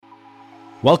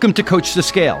Welcome to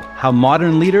Coach2Scale, how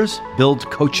modern leaders build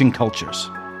coaching cultures.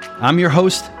 I'm your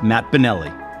host, Matt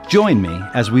Bonelli. Join me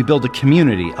as we build a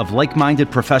community of like-minded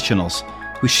professionals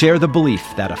who share the belief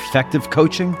that effective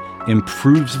coaching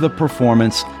improves the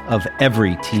performance of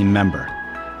every team member.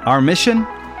 Our mission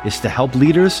is to help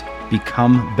leaders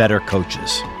become better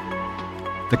coaches.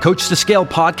 The Coach2Scale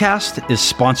podcast is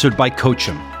sponsored by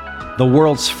Coachum, the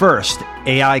world's first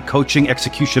AI coaching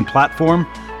execution platform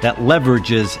that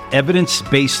leverages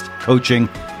evidence-based coaching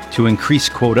to increase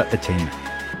quota attainment.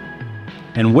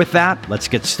 And with that, let's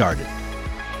get started.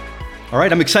 All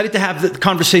right, I'm excited to have the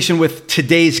conversation with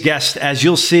today's guest. As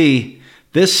you'll see,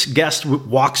 this guest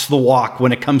walks the walk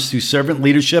when it comes to servant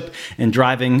leadership and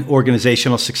driving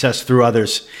organizational success through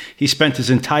others. He spent his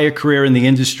entire career in the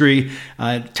industry,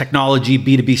 technology,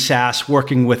 B2B SaaS,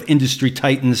 working with industry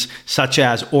titans such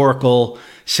as Oracle,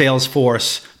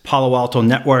 Salesforce, Palo Alto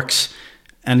Networks,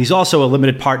 and he's also a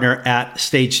limited partner at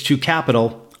Stage 2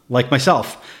 Capital, like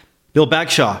myself. Bill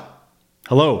Bagshaw,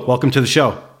 hello, welcome to the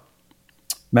show.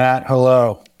 Matt,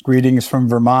 hello. Greetings from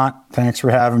Vermont. Thanks for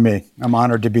having me. I'm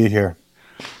honored to be here.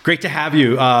 Great to have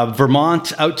you.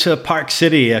 Vermont out to Park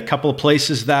City, a couple of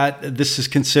places that this is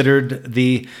considered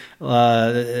the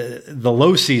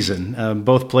low season.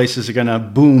 Both places are going to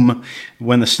boom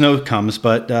when the snow comes,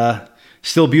 but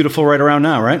still beautiful right around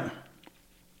now, right?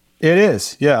 It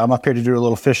is. Yeah, I'm up here to do a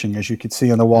little fishing. As you can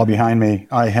see on the wall behind me,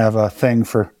 I have a thing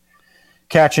for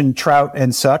catching trout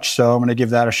and such, so I'm going to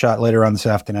give that a shot later on this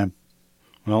afternoon.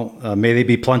 Well, may they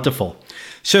be plentiful.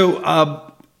 So,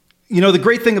 the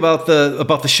great thing about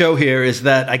the show here is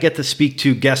that I get to speak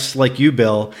to guests like you,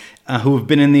 Bill, who have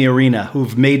been in the arena,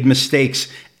 who've made mistakes,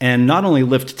 and not only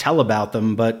live to tell about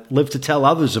them, but live to tell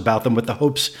others about them with the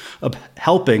hopes of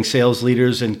helping sales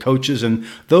leaders and coaches and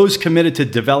those committed to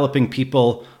developing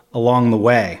people along the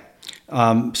way.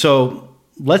 So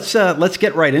let's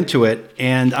get right into it,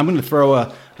 and I'm going to throw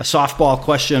a softball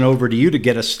question over to you to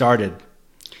get us started.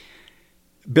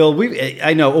 Bill,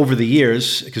 I know over the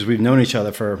years, because we've known each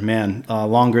other for,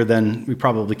 longer than we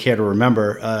probably care to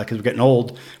remember, because we're getting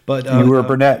old. But you were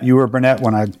brunette. You were brunette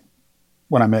when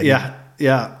I met you.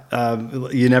 Yeah.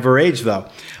 You never age, though.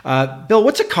 Bill,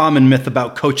 what's a common myth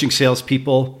about coaching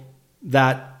salespeople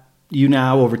that you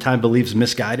now, over time, believe is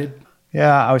misguided?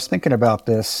 Yeah, I was thinking about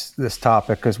this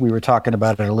topic because we were talking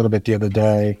about it a little bit the other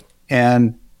day,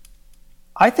 and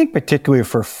I think particularly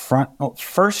for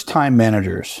first-time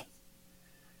managers.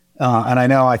 And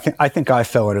I think I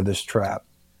fell into this trap.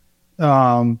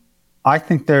 I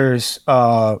think there's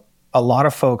a lot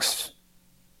of folks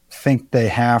think they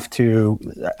have to.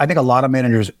 I think a lot of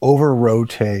managers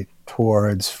over-rotate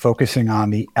towards focusing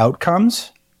on the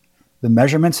outcomes, the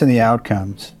measurements and the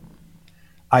outcomes,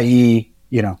 i.e.,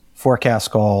 forecast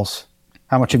goals,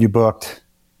 how much have you booked,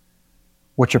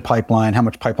 what's your pipeline, how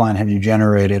much pipeline have you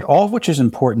generated, all of which is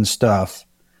important stuff.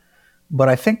 But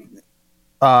I think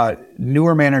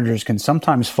newer managers can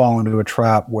sometimes fall into a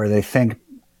trap where they think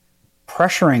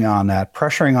pressuring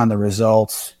on the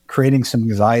results, creating some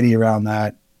anxiety around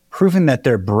that, proving that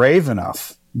they're brave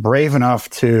enough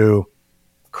to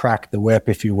crack the whip,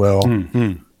 if you will,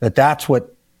 that's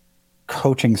what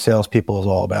coaching salespeople is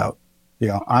all about.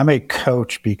 I'm a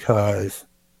coach because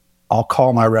I'll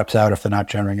call my reps out if they're not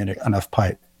generating enough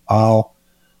pipe. I'm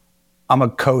a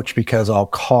coach because I'll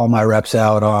call my reps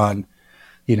out on,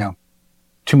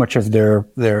 too much of their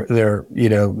they're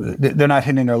not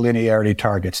hitting their linearity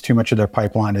targets. Too much of their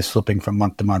pipeline is slipping from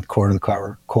month to month, quarter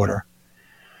to quarter.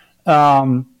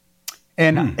 And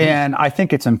I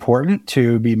think it's important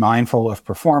to be mindful of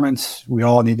performance. We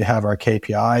all need to have our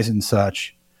KPIs and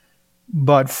such,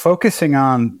 but focusing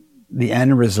on the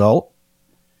end result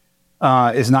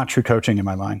is not true coaching in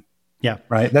my mind. Yeah,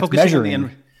 right. That's focusing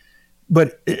measuring.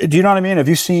 But do you know what I mean? Have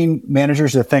you seen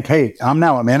managers that think, "Hey, I'm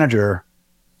now a manager.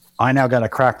 I now got to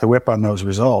crack the whip on those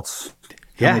results.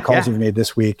 How many calls have you made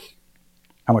this week?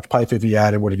 How much pipe have you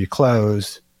added? What have you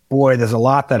closed?" Boy, there's a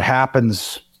lot that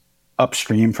happens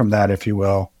upstream from that, if you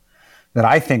will, that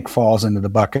I think falls into the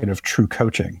bucket of true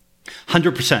coaching.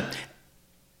 100%.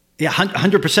 Yeah,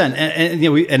 100%.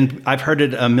 And I've heard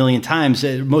it a million times.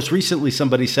 Most recently,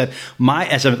 somebody said,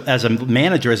 as a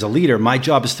manager, as a leader, my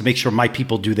job is to make sure my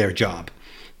people do their job.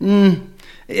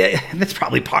 Yeah, that's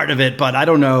probably part of it, but I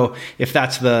don't know if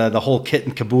that's the whole kit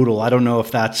and caboodle. I don't know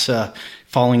if that's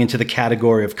falling into the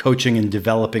category of coaching and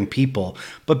developing people.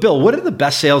 But Bill, what do the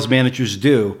best sales managers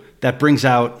do that brings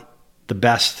out the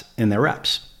best in their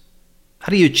reps?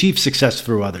 How do you achieve success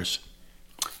through others?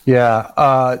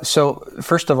 Yeah. So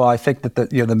first of all, I think that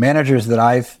the managers that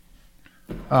I've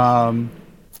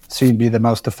seen be the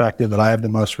most effective, that I have the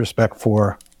most respect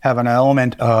for, have an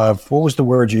element of, what was the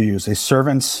word you used? A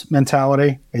servant's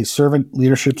mentality, a servant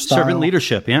leadership style. Servant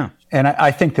leadership, yeah. And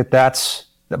I think that's,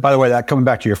 by the way, that coming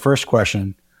back to your first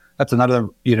question, that's another,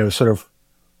 sort of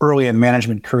early in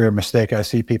management career mistake I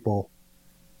see people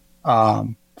fall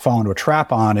into a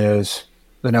trap on, is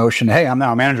the notion, hey, I'm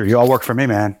now a manager. You all work for me,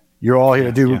 man. You're all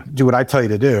here to do what I tell you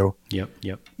to do.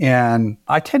 Yep. And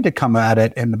I tend to come at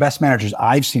it, and the best managers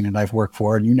I've seen and I've worked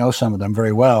for, and you know some of them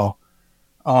very well,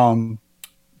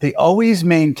 they always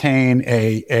maintain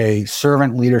a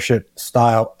servant leadership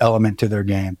style element to their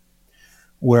game,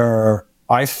 where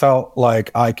I felt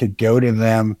like I could go to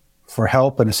them for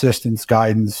help and assistance,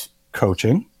 guidance,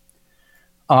 coaching,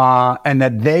 and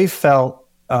that they felt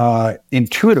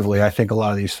intuitively, I think a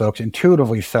lot of these folks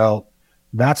intuitively felt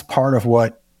that's part of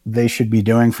what they should be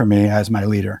doing for me as my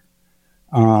leader,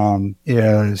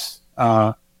 is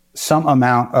some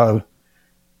amount of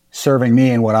serving me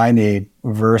and what I need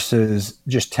versus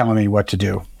just telling me what to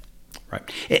do. Right.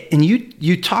 And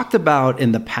you talked about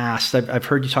in the past, I've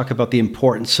heard you talk about the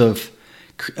importance of,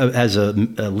 as a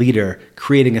leader,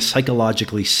 creating a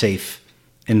psychologically safe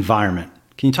environment.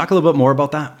 Can you talk a little bit more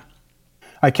about that?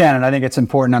 I can, and I think it's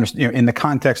important to understand, in the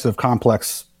context of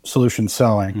complex solution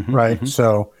selling, right? Mm-hmm.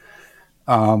 So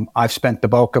I've spent the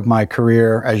bulk of my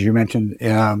career, as you mentioned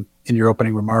in your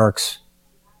opening remarks,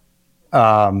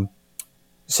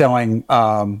 selling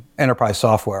enterprise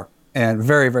software, and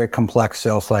very, very complex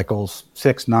sales cycles,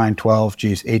 6, 9, 12,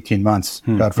 18 months,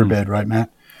 God forbid, right, Matt?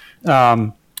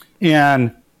 And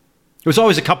it was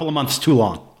always a couple of months too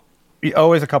long.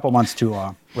 Always a couple of months too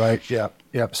long, right?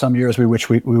 Yep. Some years we wish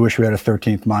we had a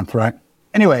 13th month, right?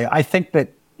 Anyway, I think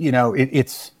that,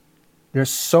 there's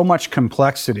so much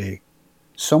complexity,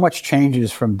 so much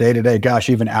changes from day to day, gosh,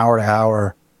 even hour to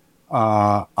hour,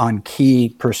 on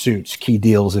key pursuits, key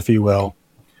deals, if you will,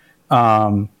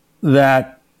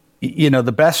 that,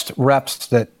 the best reps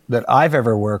that I've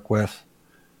ever worked with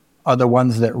are the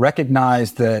ones that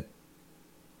recognize that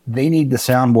they need the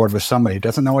soundboard with somebody. It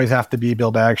doesn't always have to be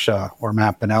Bill Bagshaw or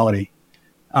Matt Benelli.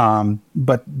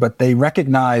 But they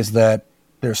recognize that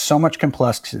there's so much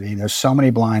complexity, there's so many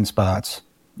blind spots.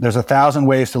 There's 1,000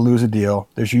 ways to lose a deal.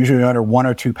 There's usually under 1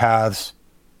 or 2 paths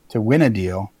to win a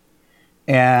deal.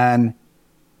 And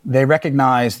they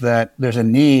recognize that there's a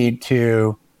need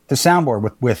to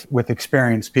soundboard with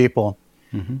experienced people.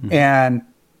 Mm-hmm. And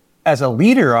as a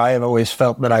leader, I have always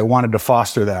felt that I wanted to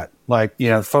foster that. Like,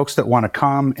 folks that want to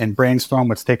come and brainstorm,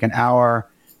 let's take an hour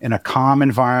in a calm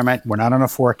environment. We're not on a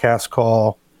forecast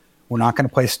call. We're not going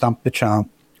to play stump the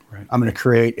chump. Right. I'm going to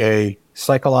create a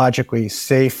psychologically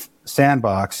safe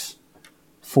sandbox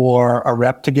for a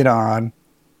rep to get on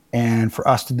and for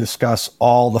us to discuss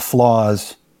all the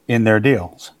flaws in their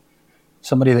deals.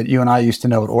 Somebody that you and I used to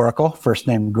know at Oracle, first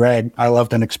name Greg, I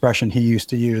loved an expression he used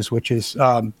to use, which is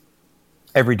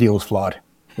every deal is flawed.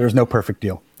 There's no perfect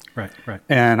deal. Right.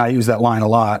 And I use that line a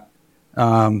lot.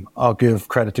 I'll give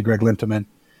credit to Greg Linteman,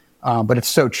 but it's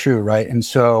so true, right? And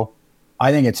so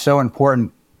I think it's so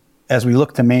important as we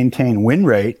look to maintain win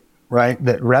rate, right,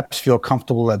 that reps feel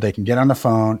comfortable that they can get on the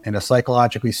phone in a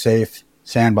psychologically safe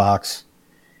sandbox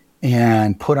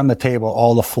and put on the table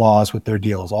all the flaws with their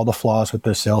deals, all the flaws with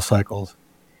their sales cycles,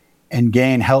 and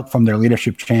gain help from their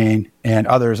leadership chain and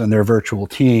others in their virtual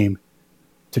team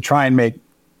to try and make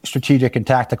strategic and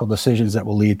tactical decisions that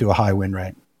will lead to a high win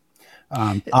rate.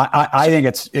 I think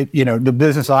the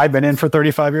business I've been in for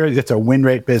 35 years, it's a win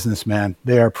rate business, man.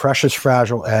 They are precious,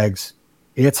 fragile eggs.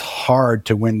 It's hard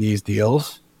to win these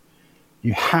deals.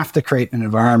 You have to create an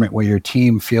environment where your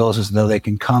team feels as though they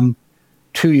can come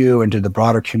to you and to the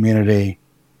broader community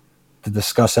to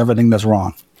discuss everything that's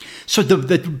wrong. So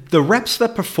the reps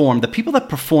that perform, the people that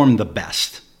perform the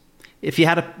best, if you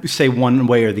had to say one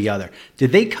way or the other,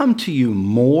 did they come to you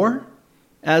more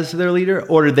as their leader,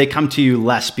 or did they come to you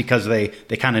less because they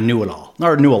kind of knew it all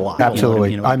or knew a lot?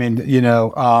 Absolutely. I mean,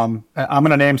 I'm going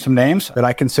to name some names that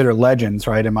I consider legends,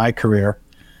 right, in my career.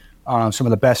 Some of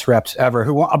the best reps ever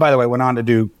who, by the way, went on to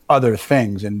do other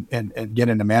things and get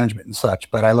into management and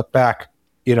such. But I look back,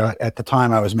 at the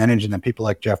time I was managing them, people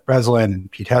like Jeff Breslin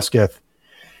and Pete Hesketh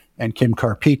and Kim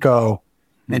Carpico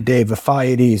and Dave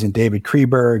Vafaides and David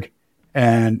Kreberg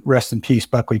and rest in peace,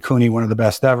 Buckley Cooney, one of the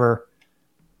best ever.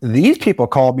 These people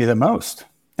called me the most.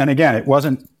 And again, it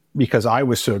wasn't because I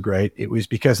was so great. It was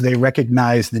because they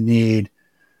recognized the need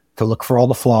to look for all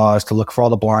the flaws, to look for all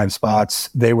the blind spots.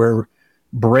 They were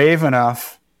brave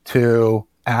enough to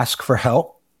ask for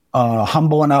help,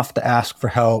 humble enough to ask for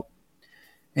help.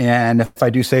 And if I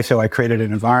do say so, I created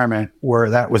an environment where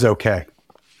that was okay.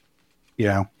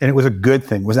 And it was a good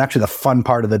thing. It was actually the fun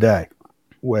part of the day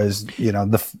was,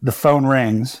 the phone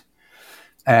rings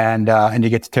and you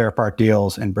get to tear apart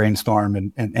deals and brainstorm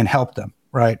and help them,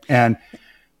 right? And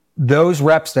those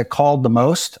reps that called the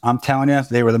most, I'm telling you,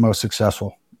 they were the most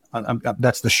successful.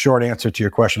 That's the short answer to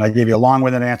your question. I gave you a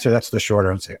long-winded answer. That's the short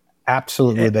answer.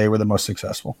 Absolutely, they were the most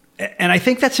successful. And I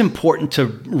think that's important to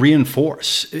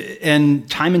reinforce. And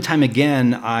time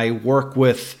again, I work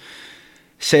with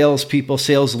salespeople,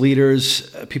 sales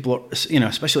leaders, people,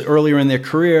 especially earlier in their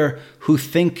career, who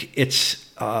think it's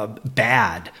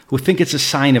bad, who think it's a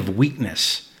sign of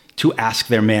weakness to ask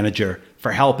their manager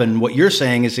for help. And what you're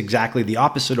saying is exactly the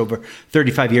opposite. Over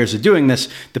 35 years of doing this,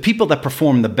 the people that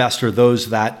perform the best are those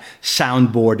that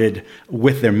soundboarded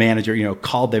with their manager,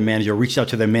 called their manager, reached out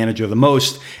to their manager the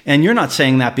most. And you're not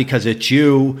saying that because it's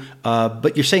you,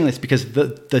 but you're saying this because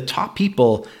the top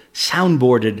people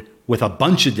soundboarded with a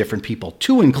bunch of different people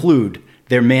to include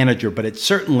their manager, but it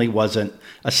certainly wasn't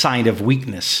a sign of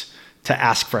weakness to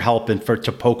ask for help and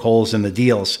to poke holes in the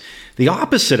deals. The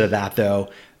opposite of that, though,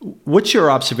 what's your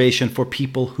observation for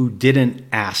people who didn't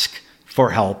ask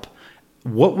for help?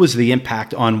 What was the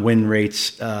impact on win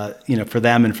rates, for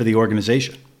them and for the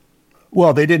organization?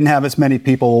 Well, they didn't have as many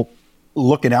people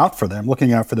looking out for them,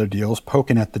 looking out for their deals,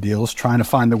 poking at the deals, trying to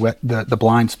find the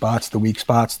blind spots, the weak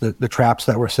spots, the traps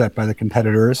that were set by the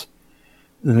competitors.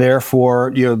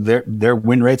 Therefore, their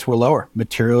win rates were lower,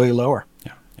 materially lower.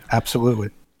 Yeah. Absolutely.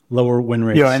 Lower win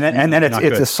rates. And then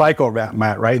it's a cycle,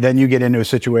 Matt, right? Then you get into a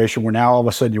situation where now all of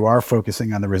a sudden you are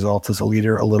focusing on the results as a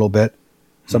leader a little bit.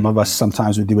 Some of us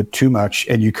sometimes we do it too much,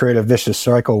 and you create a vicious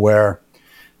cycle where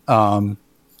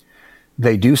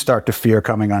they do start to fear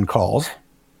coming on calls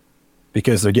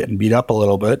because they're getting beat up a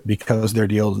little bit, because they're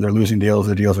losing deals,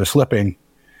 their deals are slipping.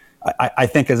 I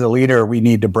think as a leader, we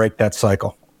need to break that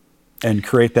cycle and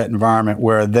create that environment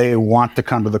where they want to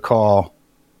come to the call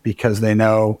because they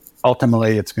know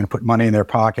ultimately it's going to put money in their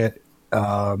pocket,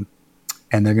 and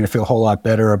they're going to feel a whole lot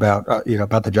better about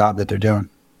the job that they're doing.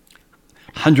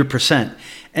 100%.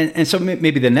 And so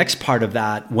maybe the next part of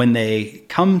that, when they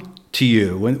come to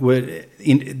you,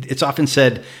 it's often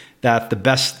said that the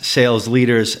best sales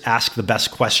leaders ask the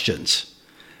best questions.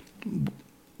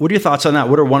 What are your thoughts on that?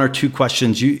 What are one or two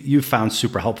questions you found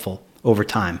super helpful over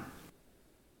time?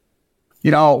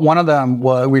 One of them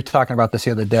was, we were talking about this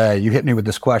the other day. You hit me with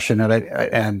this question,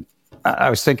 and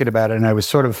I was thinking about it, and I was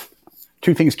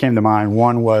two things came to mind.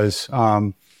 One was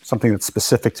something that's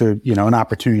specific to, an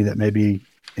opportunity that may be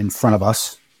in front of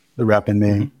us, the rep and me,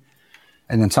 mm-hmm.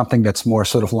 and then something that's more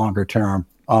sort of longer term.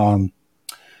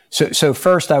 So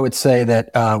first I would say that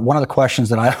one of the questions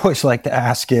that I always like to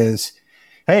ask is,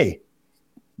 hey,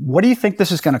 what do you think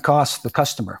this is going to cost the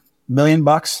customer? $1 million?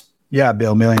 Yeah,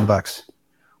 Bill, $1 million.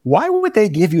 Why would they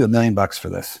give you $1 million for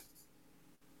this?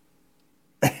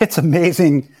 It's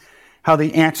amazing how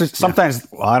the answers sometimes,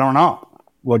 well, I don't know.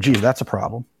 Well, geez, that's a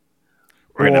problem.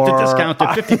 We're going to have to discount to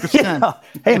 50%.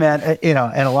 Hey, man,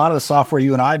 and a lot of the software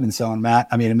you and I have been selling, Matt,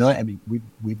 $1 million,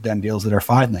 we've done deals that are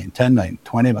 $5 million, $10 million,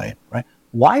 $20 million, right?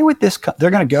 Why would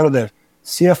they're going to go to the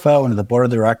CFO and to the board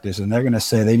of directors, and they're going to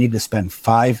say they need to spend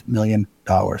 $5 million.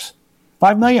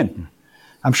 $5 million.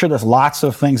 I'm sure there's lots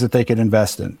of things that they could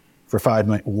invest in for $5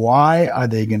 million. Why are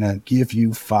they going to give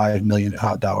you $5 million?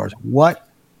 What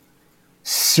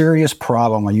serious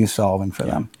problem are you solving for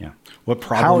them? Yeah. What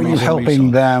problem? How are you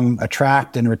helping them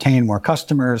attract and retain more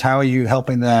customers? How are you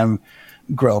helping them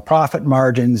grow profit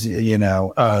margins,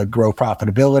 grow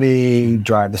profitability,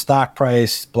 drive the stock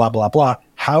price, blah, blah, blah?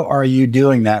 How are you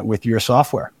doing that with your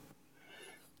software?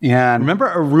 And remember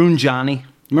Arun Jani?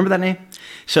 Remember that name?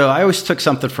 So I always took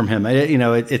something from him.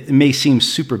 It may seem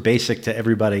super basic to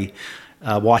everybody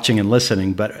watching and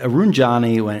listening, but Arun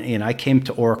Jani, when I came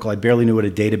to Oracle, I barely knew what a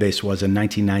database was in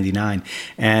 1999,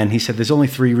 and he said, "There's only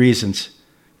three reasons.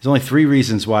 There's only three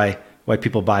reasons why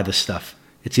people buy this stuff.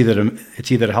 It's either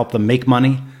to help them make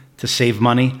money, to save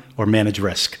money, or manage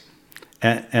risk."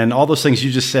 And all those things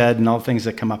you just said, and all the things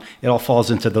that come up, it all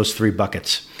falls into those three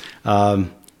buckets.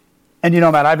 And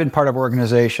Matt, I've been part of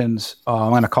organizations. I'm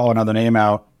going to call another name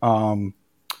out. Tom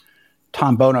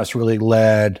Bonos really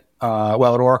led. At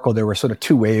Oracle, there were sort of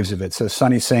two waves of it. So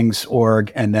Sunny Singh's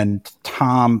org, and then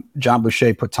John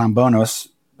Boucher put Tom Bonos,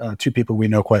 two people we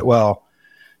know quite well,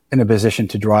 in a position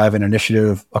to drive an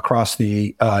initiative across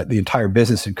the entire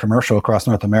business and commercial across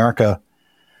North America,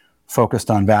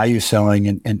 focused on value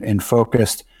selling and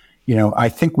focused. I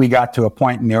think we got to a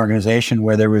point in the organization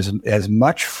where there was as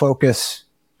much focus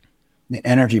and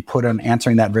energy put on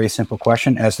answering that very simple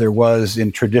question as there was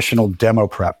in traditional demo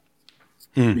prep.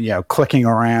 Clicking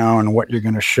around what you're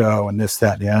going to show and this,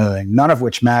 that, and the other thing, none of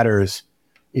which matters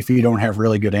if you don't have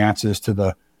really good answers to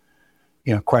the,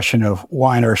 question of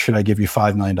why on earth should I give you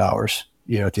 $5 million,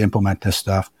 to implement this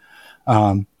stuff.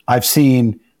 I've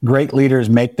seen great leaders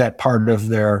make that part of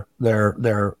their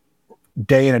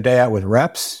day in and day out with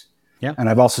reps. Yeah. And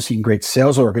I've also seen great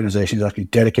sales organizations actually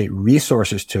dedicate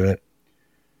resources to it,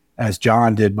 as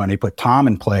John did when he put Tom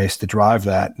in place to drive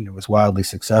that, and it was wildly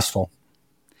successful.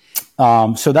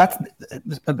 So that's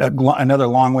another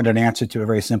long-winded answer to a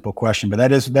very simple question, but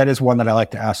that is one that I like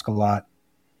to ask a lot.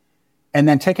 And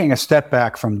then taking a step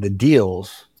back from the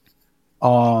deals,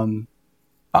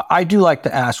 I do like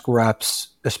to ask reps,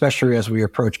 especially as we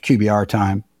approach QBR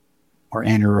time or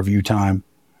annual review time,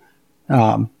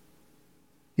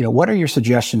 what are your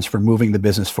suggestions for moving the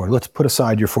business forward? Let's put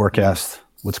aside your forecast.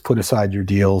 Let's put aside your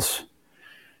deals.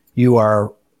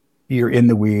 You're in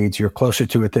the weeds. You're closer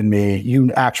to it than me.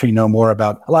 You actually know more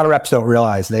about, a lot of reps don't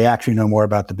realize they actually know more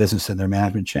about the business than their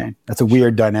management chain. That's a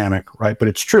weird dynamic, right? But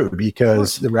it's true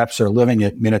because the reps are living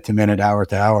it minute to minute, hour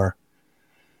to hour.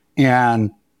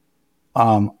 And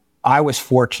I was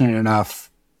fortunate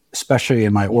enough, especially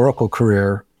in my Oracle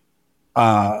career,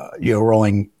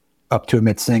 rolling up to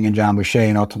Amit Singh and John Boucher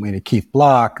and ultimately to Keith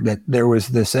Block, that there was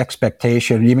this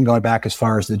expectation, and even going back as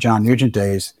far as the John Nugent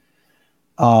days,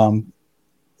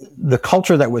 the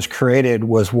culture that was created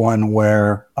was one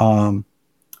where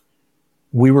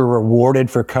we were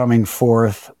rewarded for coming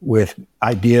forth with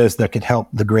ideas that could help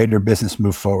the greater business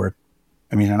move forward.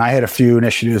 I mean, and I had a few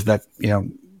initiatives that,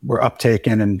 were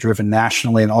uptaken and driven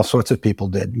nationally, and all sorts of people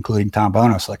did, including Tom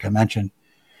Bonos, like I mentioned.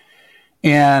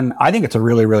 And I think it's a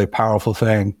really, really powerful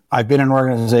thing. I've been in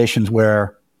organizations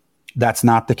where that's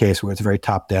not the case, where it's very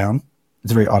top down.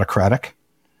 It's very autocratic.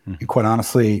 Mm-hmm. And quite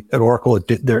honestly, at Oracle,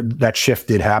 that shift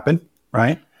did happen,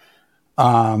 right?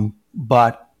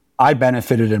 But I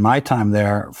benefited in my time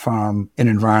there from an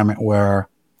environment where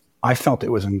I felt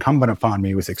it was incumbent upon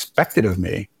me, it was expected of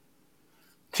me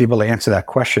to be able to answer that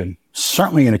question,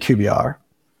 certainly in a QBR,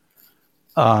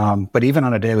 but even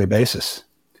on a daily basis.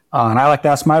 And I like to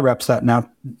ask my reps that now,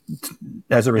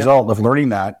 as a result of learning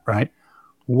that, right?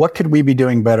 What could we be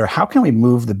doing better? How can we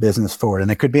move the business forward? And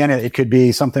it could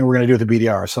be something we're going to do with the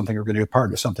BDR, something we're going to do with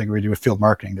partners, something we're going to do with field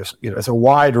marketing. There's a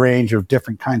wide range of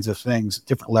different kinds of things,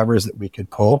 different levers that we could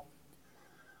pull.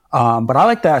 But I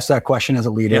like to ask that question as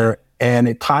a leader, and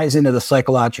it ties into the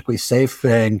psychologically safe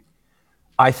thing.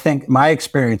 I think my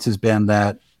experience has been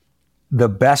that the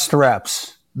best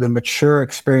reps, the mature,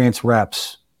 experienced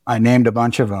reps, I named a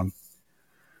bunch of them,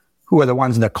 who are the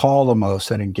ones that call the most,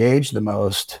 that engage the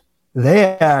most. They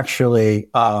actually,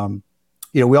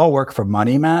 we all work for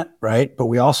money, Matt, right? But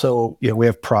we also, we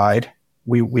have pride.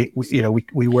 We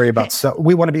worry about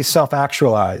we want to be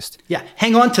self-actualized. Yeah,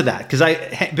 hang on to that, because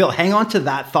Bill, hang on to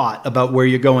that thought about where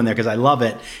you're going there, because I love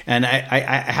it, and I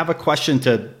have a question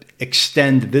to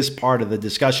extend this part of the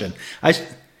discussion.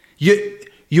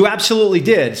 You absolutely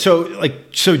did. So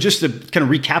just to kind of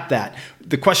recap that,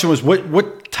 the question was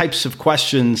what types of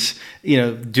questions,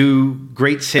 do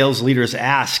great sales leaders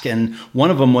ask? And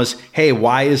one of them was, hey,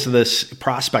 why is this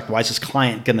prospect, why is this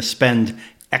client going to spend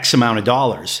X amount of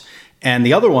dollars? And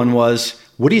the other one was,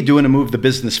 what are you doing to move the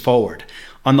business forward?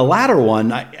 On the latter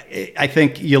one, I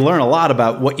think you learn a lot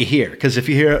about what you hear, because if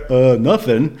you hear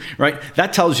nothing, right,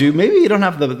 that tells you maybe you don't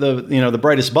have the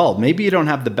brightest bulb, maybe you don't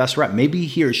have the best rep, maybe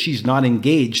he or she's not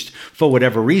engaged for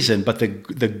whatever reason, but the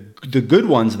good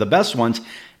ones, the best ones,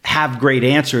 have great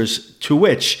answers to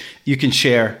which you can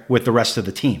share with the rest of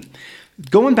the team.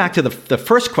 Going back to the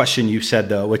first question you said,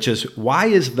 though, which is, why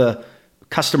is the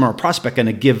customer or prospect going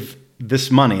to give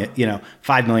this money,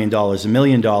 $5 million, $1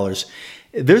 million?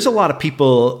 There's a lot of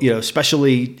people,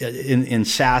 especially in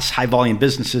SaaS, high volume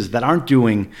businesses that aren't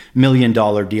doing $1 million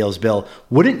deals, Bill.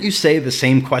 Wouldn't you say the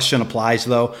same question applies,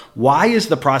 though? Why is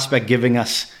the prospect going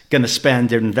to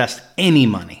spend or invest any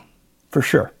money? For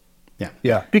sure. Yeah.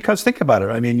 Yeah. Because think about it.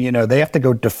 I mean, they have to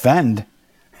go defend.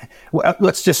 Well,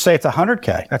 let's just say it's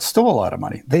 $100K. That's still a lot of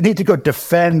money. They need to go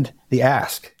defend the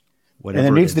ask. Whatever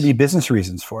and there needs to be business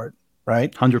reasons for it,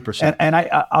 right? 100%. And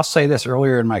I'll say this,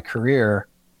 earlier in my career,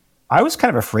 I was kind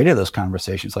of afraid of those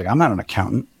conversations. Like, I'm not an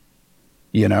accountant,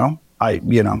 I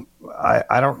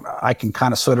can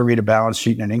kind of sort of read a balance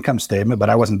sheet and an income statement, but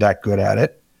I wasn't that good at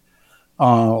it.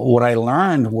 What I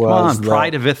learned was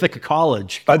Pride of Ithaca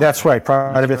College. That's right.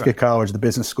 Pride of Ithaca College, the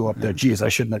business school up there. Geez, I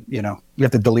shouldn't have, you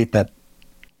have to delete that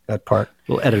part.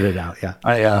 We'll edit it out. Yeah.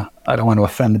 I don't want to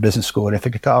offend the business school at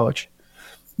Ithaca College,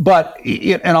 but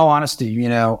in all honesty,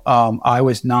 I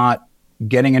was not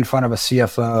getting in front of a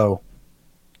CFO,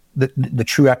 the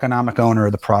true economic owner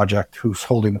of the project, who's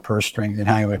holding the purse strings and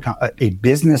having a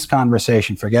business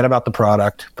conversation. Forget about the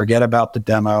product, forget about the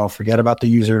demo, forget about the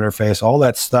user interface, all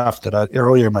that stuff that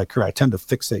earlier in my career, I tend to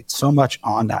fixate so much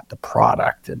on that, the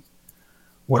product and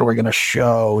what are we going to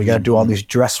show? We got to do all these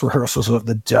dress rehearsals of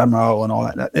the demo and all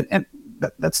that. And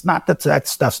that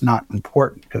stuff's not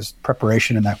important, because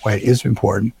preparation in that way is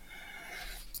important.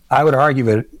 I would argue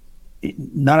that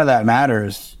none of that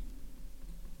matters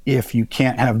if you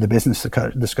can't have the business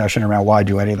discussion around why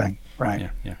do anything, right?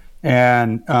 Yeah.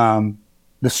 And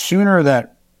the sooner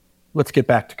that, let's get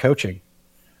back to coaching.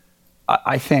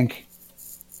 I think,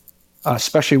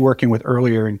 especially working with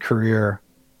earlier in career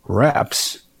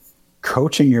reps,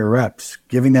 coaching your reps,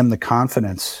 giving them the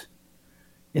confidence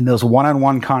in those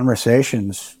one-on-one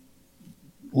conversations,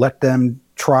 let them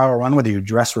trial run with you,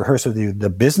 dress rehearse with you, the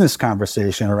business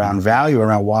conversation around value,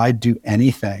 around why do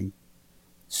anything.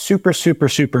 Super, super,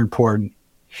 super important.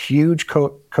 Huge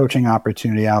coaching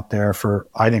opportunity out there for,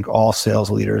 I think, all sales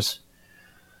leaders,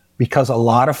 because a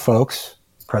lot of folks,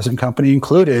 present company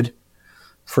included,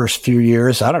 first few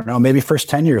years, I don't know, maybe first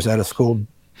 10 years out of school,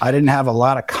 I didn't have a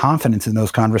lot of confidence in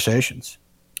those conversations.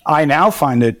 I now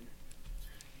find it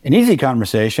an easy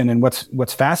conversation, and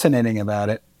what's fascinating about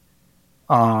it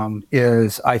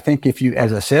is, I think if you,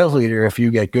 as a sales leader, if you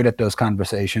get good at those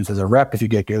conversations, as a rep, if you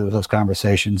get good at those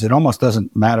conversations, it almost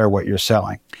doesn't matter what you're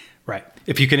selling. Right.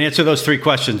 If you can answer those three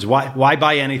questions, why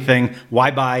buy anything,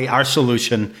 why buy our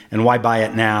solution, and why buy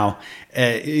it now,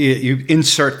 you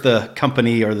insert the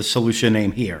company or the solution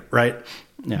name here, right?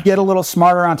 Yeah. Get a little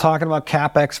smarter on talking about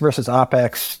CapEx versus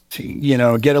OpEx,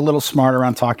 get a little smarter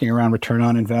on talking around return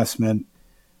on investment,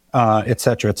 et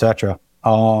cetera.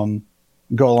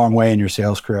 Go a long way in your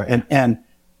sales career. And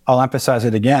I'll emphasize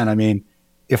it again. I mean,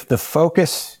 if the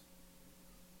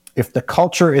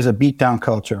culture is a beatdown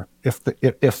culture, if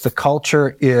the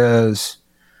culture is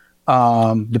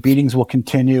the beatings will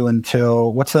continue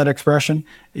until, what's that expression?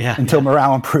 Yeah. Until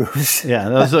morale improves. Yeah,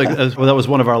 that was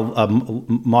one of our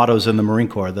mottos in the Marine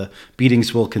Corps. The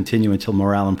beatings will continue until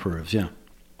morale improves. Yeah.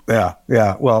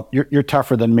 Yeah. Well, you're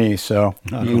tougher than me, so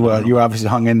you obviously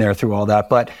hung in there through all that.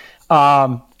 But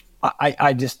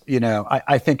I just,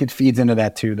 I think it feeds into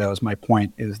that too, though, is my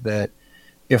point, is that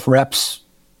if reps,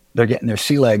 they're getting their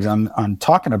sea legs on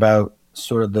talking about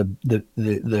sort of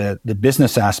the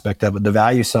business aspect of it, the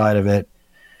value side of it.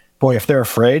 Boy, if they're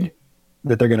afraid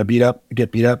that they're going to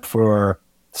get beat up for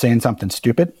saying something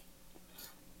stupid,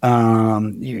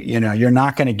 you're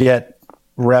not going to get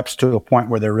reps to a point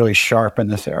where they're really sharp in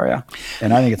this area.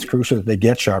 And I think it's crucial that they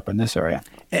get sharp in this area.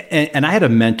 And I had a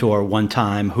mentor one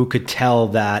time who could tell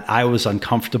that I was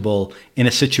uncomfortable in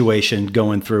a situation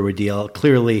going through a deal.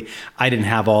 Clearly, I didn't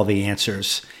have all the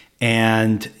answers.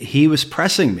 And he was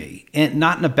pressing me, and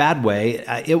not in a bad way.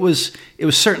 It was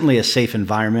certainly a safe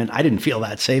environment. I didn't feel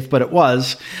that safe, but it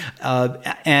was.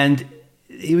 And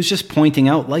he was just pointing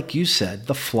out, like you said,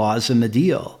 the flaws in the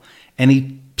deal. And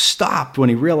he stopped when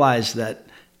he realized that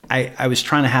I was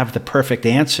trying to have the perfect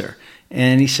answer.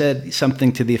 And he said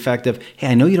something to the effect of, hey,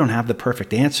 I know you don't have the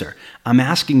perfect answer. I'm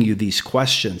asking you these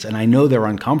questions, and I know they're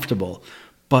uncomfortable.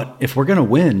 But if we're going to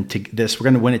win this, we're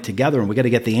going to win it together, and we got to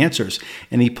get the answers.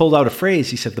 And he pulled out a phrase.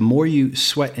 He said, the more you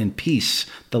sweat in peace,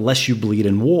 the less you bleed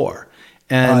in war.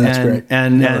 And, that's great.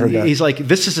 And he's like,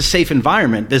 this is a safe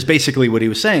environment. That's basically what he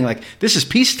was saying. Like, this is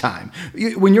peacetime.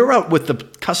 When you're out with the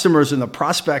customers and the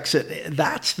prospects,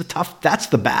 that's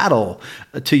the battle,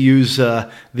 to use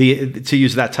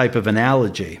that type of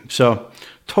analogy. So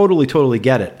totally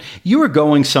get it. You were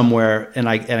going somewhere, and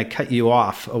I cut you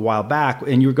off a while back,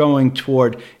 and you were going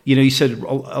toward, you said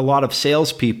a lot of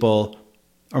salespeople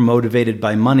are motivated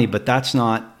by money, but that's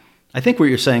not. I think what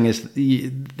you're saying is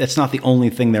that's not the only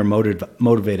thing they're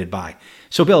motivated by.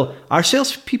 So, Bill, are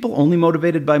salespeople only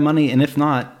motivated by money? And if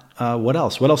not, what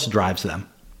else? What else drives them?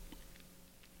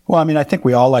 Well, I mean, I think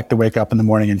we all like to wake up in the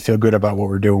morning and feel good about what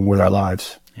we're doing with our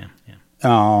lives. Yeah.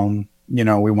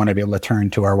 We want to be able to turn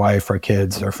to our wife, our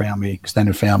kids, our family,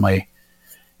 extended family,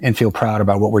 and feel proud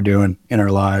about what we're doing in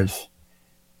our lives.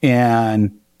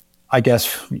 And I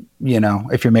guess,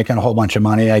 if you're making a whole bunch of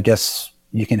money, I guess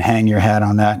you can hang your hat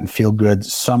on that and feel good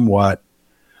somewhat.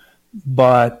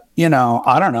 But,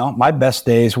 I don't know. My best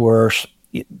days were,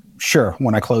 sure,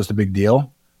 when I closed a big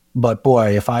deal. But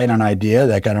boy, if I had an idea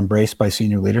that got embraced by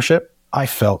senior leadership, I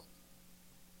felt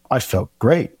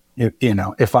great.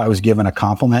 If I was given a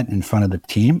compliment in front of the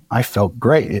team, I felt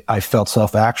great. I felt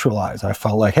self-actualized. I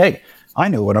felt like, hey, I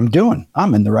know what I'm doing.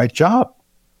 I'm in the right job.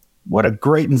 What a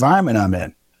great environment I'm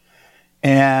in.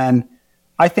 And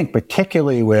I think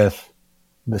particularly with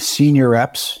the senior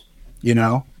reps,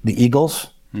 the Eagles,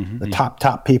 the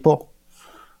top people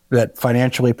that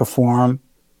financially perform,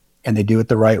 and they do it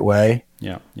the right way.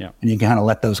 Yeah. And you can kind of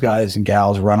let those guys and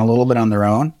gals run a little bit on their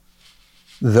own.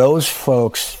 Those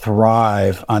folks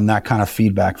thrive on that kind of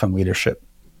feedback from leadership.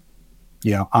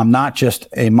 I'm not just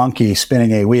a monkey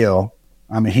spinning a wheel.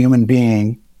 I'm a human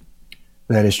being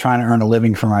that is trying to earn a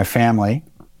living for my family.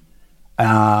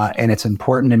 And it's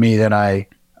important to me that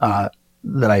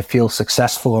I feel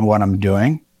successful in what I'm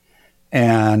doing.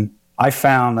 And I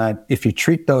found that if you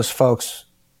treat those folks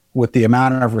with the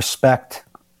amount of respect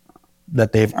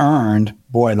that they've earned,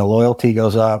 boy, the loyalty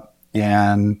goes up.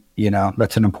 And,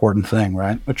 that's an important thing,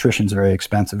 right? Attrition's very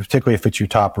expensive, particularly if it's your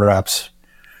top reps.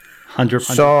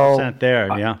 100%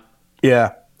 there, yeah.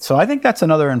 Yeah. So I think that's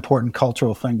another important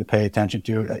cultural thing to pay attention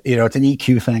to. It's an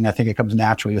EQ thing. I think it comes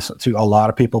naturally to a lot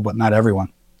of people, but not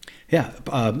everyone. Yeah,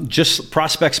 just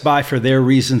prospects buy for their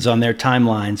reasons on their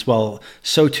timelines. Well,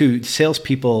 so too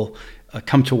salespeople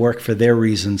come to work for their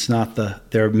reasons, not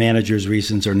their manager's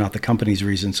reasons or not the company's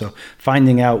reasons. So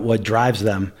finding out what drives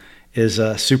them is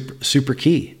super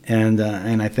key. And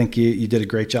I think you did a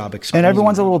great job explaining. And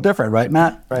everyone's a little different, right,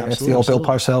 Matt? Right. Absolutely. It's the old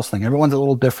Bill Parcells thing. Everyone's a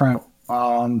little different.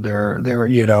 They're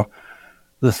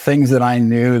the things that I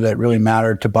knew that really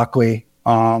mattered to Buckley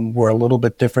were a little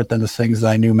bit different than the things that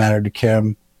I knew mattered to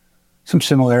Kim. Some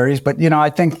similarities, but I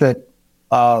think that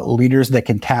leaders that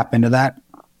can tap into that,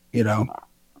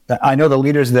 I know the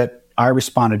leaders that I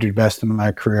responded to best in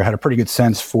my career had a pretty good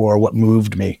sense for what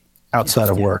moved me outside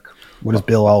of work. What is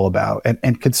Bill all about?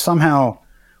 And could somehow,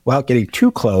 without getting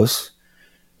too close,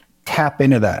 tap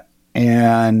into that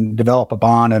and develop a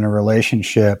bond and a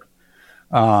relationship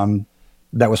that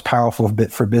was powerful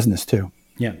for business too.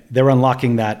 Yeah, they're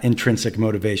unlocking that intrinsic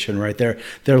motivation, right? They're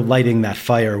lighting that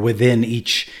fire within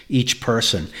each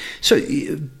person. So,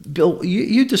 Bill,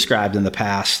 you described in the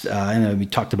past, and we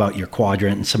talked about your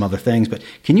quadrant and some other things, but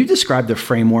can you describe the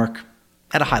framework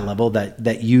at a high level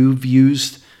that you've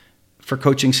used for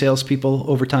coaching salespeople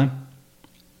over time?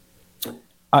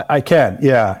 I can,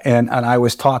 yeah, and I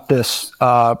was taught this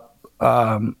early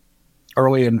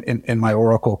in my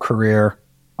Oracle career.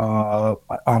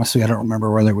 Honestly, I don't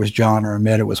remember whether it was John or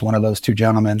Amit. It was one of those two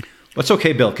gentlemen. Well, it's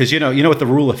okay, Bill, because you know what the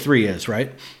rule of three is,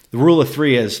 right? The rule of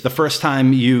three is the first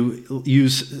time you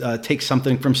take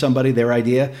something from somebody, their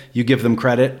idea, you give them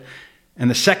credit. And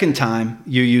the second time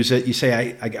you use it, you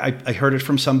say, I heard it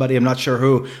from somebody, I'm not sure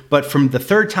who, but from the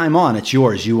third time on, it's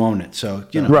yours, you own it. So,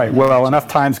 Right. Well, enough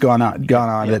time's gone on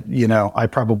yeah. That, I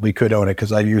probably could own it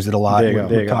because I used it a lot.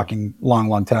 We're talking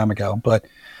long time ago. But,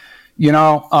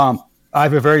 I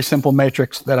have a very simple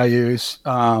matrix that I use.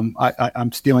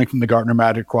 I'm stealing from the Gartner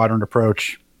Magic Quadrant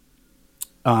approach.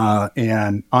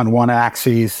 And on one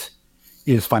axis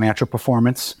is financial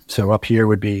performance. So up here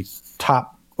would be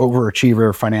top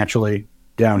overachiever financially.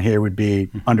 Down here would be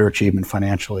underachievement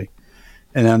financially.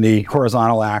 And then the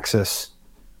horizontal axis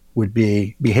would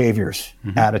be behaviors,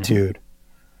 attitude.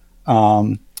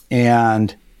 And,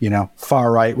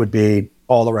 far right would be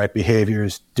all the right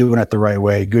behaviors, doing it the right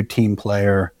way, good team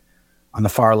player. On the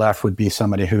far left would be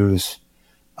somebody who's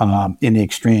in the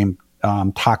extreme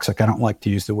toxic. I don't like to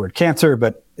use the word cancer,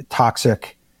 but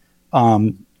toxic,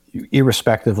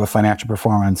 irrespective of financial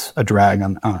performance, a drag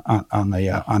on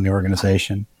the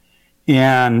organization.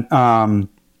 And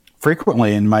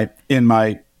frequently in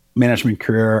my management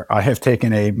career, I have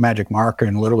taken a magic marker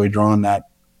and literally drawn that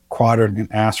quadrant and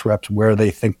asked reps where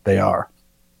they think they are.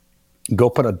 Go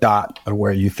put a dot on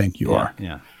where you think you are.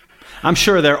 Yeah. I'm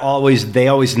sure they always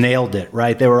nailed it,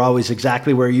 right? They were always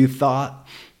exactly where you thought.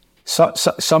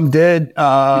 Some did,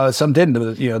 some didn't.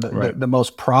 Right. The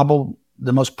most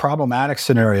problematic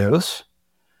scenarios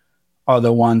are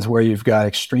the ones where you've got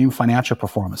extreme financial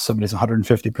performance. Somebody's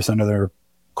 150% of their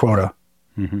quota,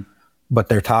 but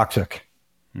they're toxic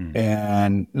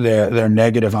and they're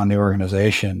negative on the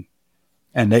organization.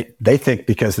 And they think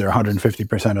because they're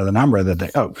 150% of the number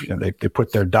that they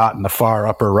put their dot in the far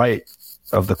upper right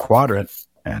of the quadrant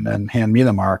and then hand me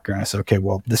the marker. And I said, okay,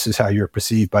 well, this is how you're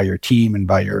perceived by your team and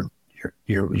by your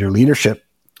leadership,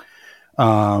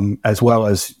 as well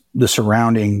as the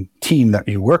surrounding team that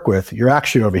you work with. You're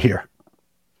actually over here.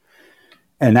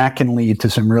 And that can lead to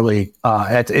some really,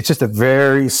 it's just a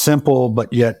very simple,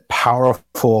 but yet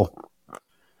powerful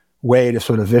way to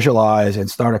sort of visualize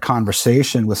and start a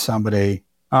conversation with somebody.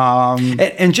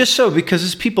 And just so, because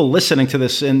there's people listening to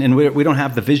this and we don't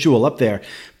have the visual up there,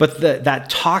 but that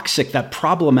toxic, that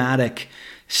problematic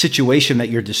situation that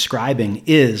you're describing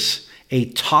is a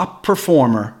top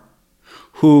performer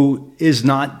who is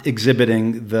not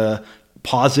exhibiting the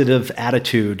positive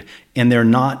attitude and they're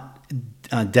not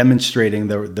demonstrating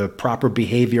the proper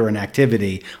behavior and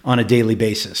activity on a daily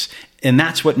basis. And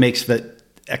that's what makes the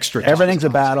extra. Everything's a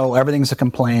battle. Everything's a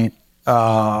complaint.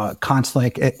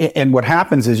 Constantly. And what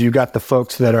happens is you got the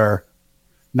folks that are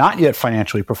not yet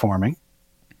financially performing,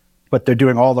 but they're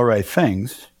doing all the right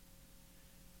things.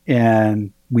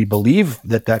 And we believe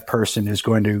that that person is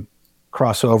going to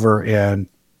cross over and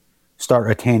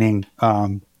start attaining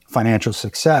financial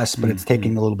success, but it's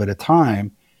taking a little bit of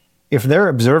time. If they're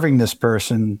observing this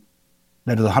person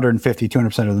that is 150,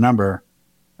 200% of the number,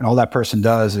 and all that person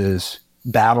does is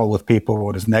battle with people,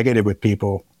 what is negative with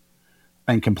people,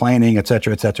 and complaining, et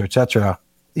cetera, et cetera, et cetera,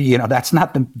 that's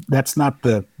not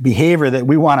the behavior that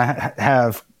we want to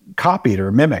have copied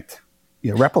or mimicked,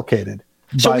 replicated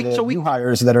by the new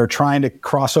hires that are trying to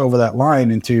cross over that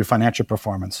line into financial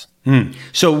performance.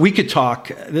 So we could talk,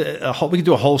 we could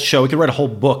do a whole show, we could write a whole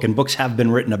book, and books have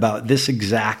been written about this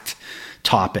exact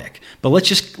topic. But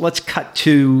let's cut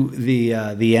to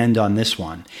the end on this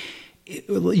one.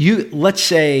 Let's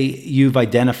say you've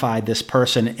identified this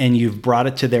person and you've brought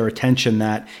it to their attention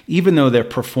that even though their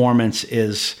performance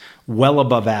is well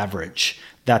above average,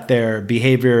 that their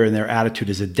behavior and their attitude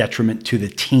is a detriment to the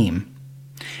team.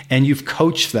 And you've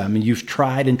coached them and you've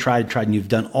tried and you've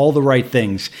done all the right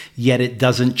things, yet it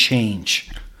doesn't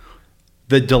change.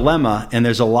 The dilemma, and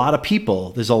there's a lot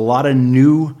of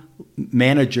new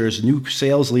managers, new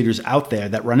sales leaders out there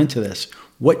that run into this.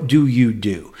 What do you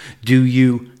do? Do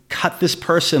you cut this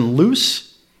person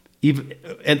loose? And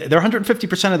they're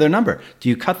 150% of their number. Do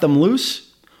you cut them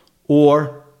loose,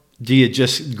 or do you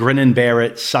just grin and bear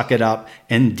it, suck it up,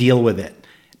 and deal with it?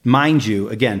 Mind you,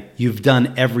 again, you've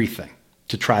done everything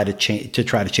to try to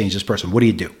change this person. What do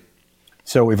you do?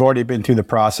 So we've already been through the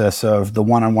process of the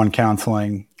one-on-one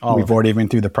counseling. We've already been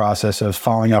through the process of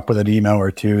following up with an email or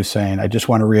two saying, I just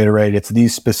want to reiterate, it's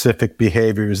these specific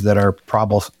behaviors that are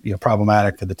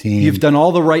problematic to the team. You've done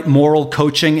all the right moral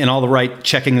coaching and all the right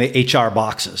checking the HR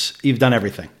boxes. You've done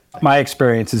everything. My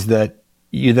experience is that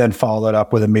you then follow it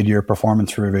up with a mid-year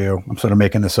performance review. I'm sort of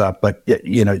making this up, but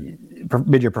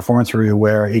mid-year performance review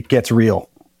where it gets real.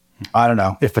 I don't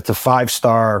know, if it's a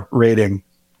 5-star rating,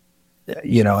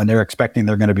 and they're expecting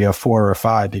they're going to be a 4 or a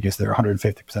 5 because they're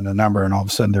 150% of the number, and all of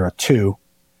a sudden they're a 2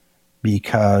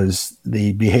 because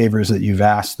the behaviors that you've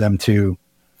asked them to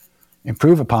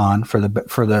improve upon for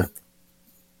the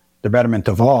betterment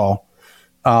of all,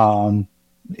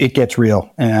 it gets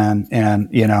real, and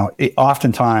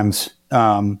oftentimes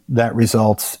that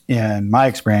results in my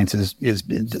experience is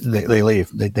they leave.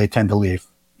 They tend to leave.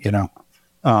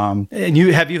 And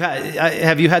have you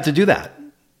had to do that?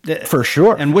 For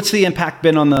sure. And what's the impact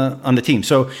been on the team?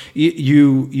 So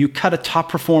you cut a top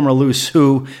performer loose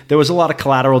who there was a lot of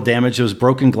collateral damage. There was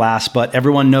broken glass, but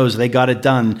everyone knows they got it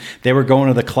done. They were going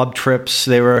to the club trips.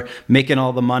 They were making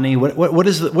all the money.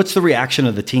 What's the reaction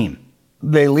of the team?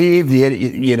 They leave. I've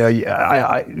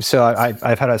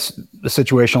had a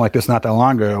situation like this not that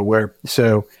long ago where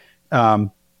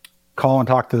call and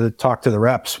talk to the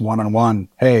reps one-on-one.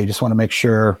 Hey, just want to make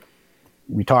sure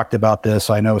we talked about this.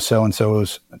 I know so-and-so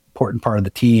is an important part of the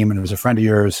team and it was a friend of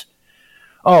yours.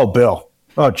 Oh, Bill.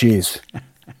 Oh, geez.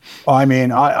 I mean,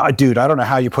 dude, I don't know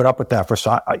how you put up with that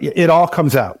it all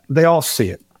comes out. They all see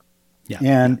it. Yeah.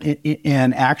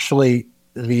 And actually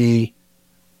the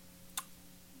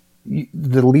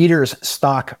leader's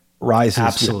stock rises.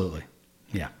 Absolutely.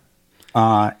 Yeah.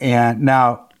 And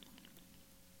now,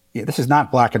 this is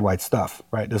not black and white stuff,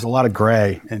 right? There's a lot of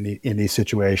gray in these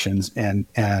situations, and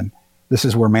this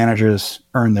is where managers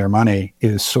earn their money,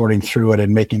 is sorting through it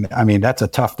and making. I mean, that's a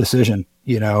tough decision.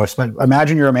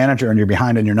 Imagine you're a manager and you're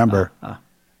behind in your number,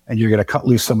 and you're going to cut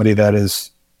loose somebody that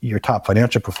is your top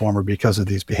financial performer because of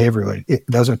these behavioral.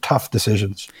 Those are tough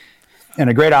decisions, and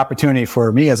a great opportunity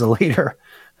for me as a leader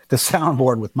to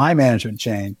soundboard with my management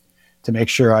chain to make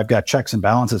sure I've got checks and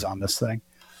balances on this thing.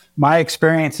 My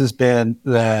experience has been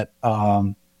that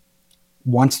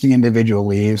once the individual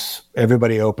leaves,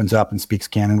 everybody opens up and speaks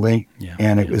candidly,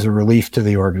 and it was a relief to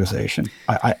the organization.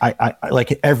 I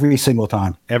like it every single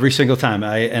time. Every single time,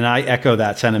 I echo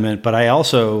that sentiment. But I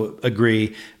also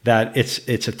agree that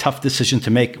it's a tough decision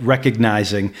to make,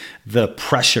 recognizing the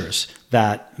pressures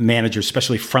that managers,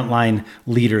 especially frontline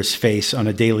leaders, face on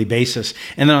a daily basis.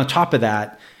 And then on top of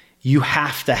that, you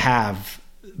have to have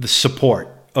the support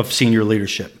of senior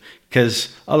leadership,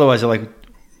 because otherwise they're like,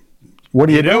 what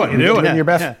are you doing? You're doing your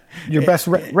best, your best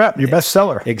rep, your best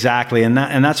seller. Exactly. And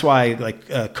that's why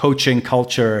coaching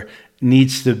culture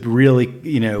needs to really,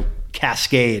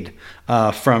 cascade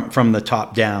from the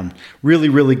top down. Really,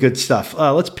 really good stuff.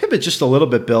 Let's pivot just a little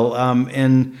bit, Bill,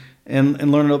 and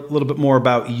learn a little bit more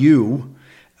about you.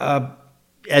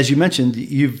 As you mentioned,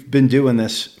 you've been doing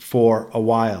this for a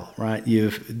while, right?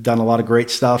 You've done a lot of great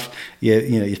stuff.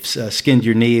 You've skinned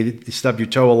your knee, you stubbed your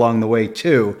toe along the way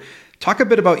too. Talk a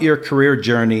bit about your career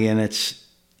journey and its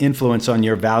influence on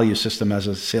your value system as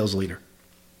a sales leader.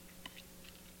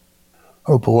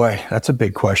 Oh boy, that's a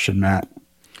big question, Matt.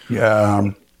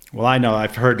 Well, I know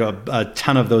I've heard a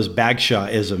ton of those Bagshaw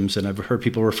isms, and I've heard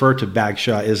people refer to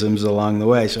Bagshaw isms along the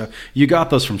way. So you got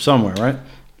those from somewhere, right?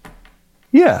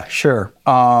 Yeah, sure.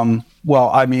 Well,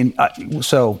 I mean,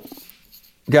 so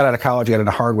got out of college, got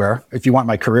into hardware. If you want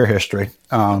my career history,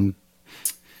 my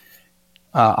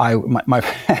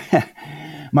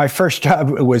my first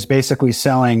job was basically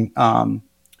selling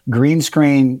green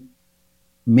screen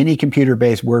mini computer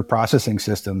based word processing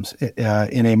systems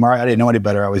in a market. I didn't know any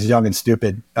better. I was young and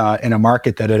stupid in a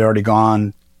market that had already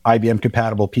gone IBM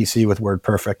compatible PC with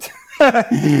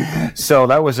WordPerfect. So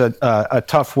that was a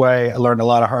tough way. I learned a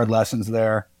lot of hard lessons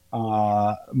there,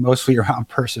 mostly around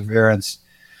perseverance.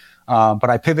 But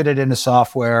I pivoted into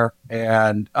software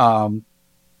and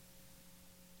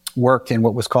worked in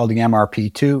what was called the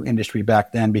MRP2 industry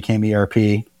back then, became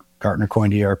ERP. Gartner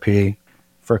coined ERP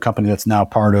for a company that's now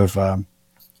part of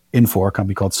Infor, a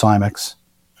company called Cymex,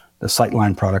 the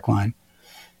Sightline product line.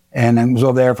 And then was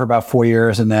over there for about 4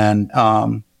 years and then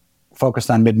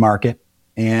focused on mid-market.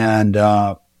 And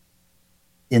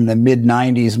in the late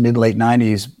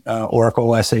 90s,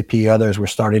 Oracle, SAP, others were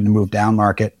starting to move down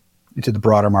market into the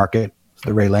broader market,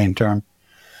 the Ray Lane term.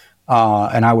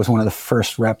 And I was one of the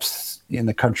first reps in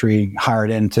the country hired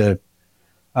in to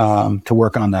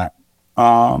work on that.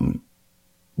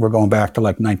 We're going back to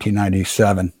like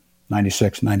 1997,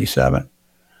 96, 97.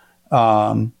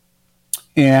 I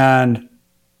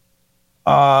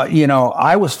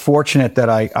was fortunate that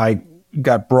I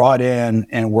got brought in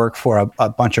and worked for a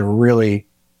bunch of really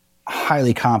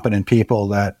highly competent people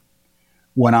that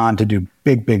went on to do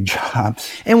big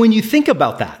jobs. And when you think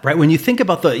about that, right? When you think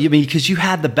about because you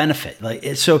had the benefit, like,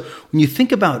 so when you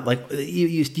think about like,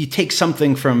 you take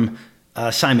something from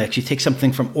Cymex, you take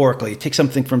something from Oracle, you take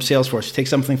something from Salesforce, you take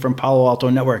something from Palo Alto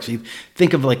Networks, you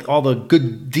think of like all the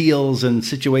good deals and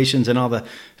situations and all the,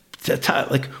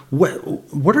 like,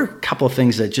 what are a couple of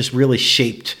things that just really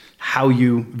shaped how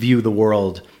you view the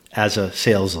world as a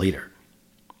sales leader?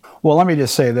 Well, let me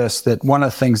just say this, that one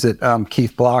of the things that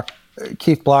Keith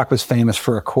Block was famous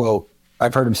for a quote.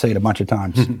 I've heard him say it a bunch of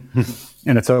times,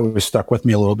 and it's always stuck with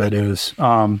me a little bit. Is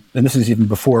and this is even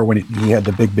before when he had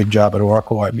the big job at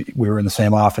Oracle. We were in the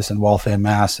same office in Waltham,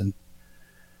 Mass. And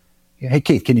hey,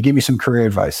 Keith, can you give me some career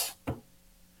advice?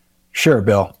 Sure,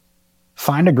 Bill.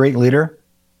 Find a great leader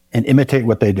and imitate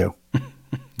what they do.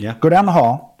 Yeah. Go down the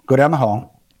hall,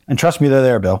 and trust me, they're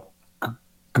there, Bill.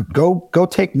 Go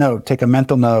take a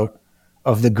mental note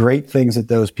of the great things that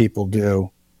those people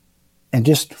do. And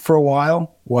just for a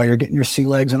while you're getting your sea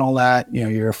legs and all that,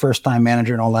 you're a first-time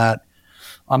manager and all that,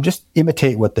 just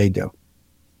imitate what they do.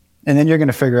 And then you're going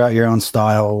to figure out your own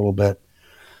style a little bit.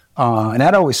 And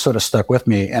that always sort of stuck with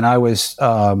me. And I was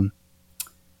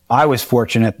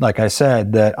fortunate, like I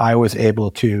said, that I was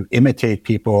able to imitate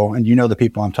people. And the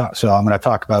people I'm talking. So I'm going to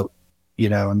talk about,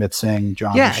 Amit Singh,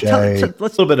 John Boucher.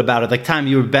 Let's a little bit about it. Like time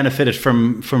you benefited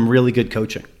from really good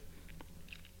coaching.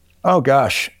 Oh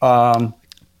gosh. Tom?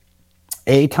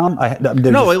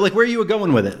 Like where you were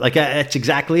going with it. Like that's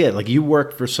exactly it. Like you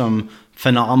work for some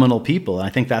phenomenal people. And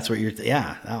I think that's what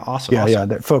awesome. Yeah.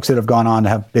 Folks that have gone on to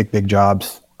have big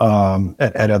jobs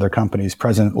at other companies,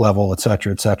 president level, et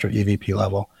cetera, EVP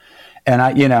level. And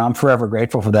I'm forever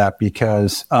grateful for that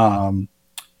because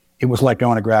it was like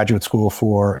going to graduate school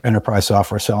for enterprise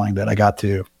software selling that I got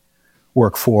to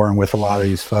work for and with a lot of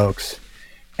these folks.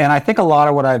 And I think a lot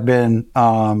of what I've been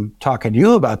talking to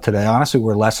you about today, honestly,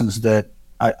 were lessons that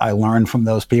I learned from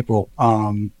those people.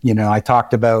 I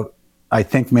talked about, I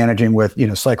think, managing with,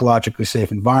 psychologically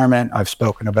safe environment. I've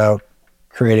spoken about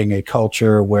creating a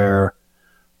culture where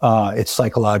it's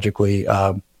psychologically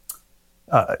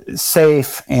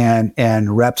safe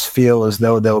and reps feel as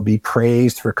though they'll be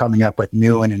praised for coming up with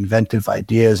new and inventive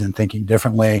ideas and thinking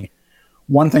differently.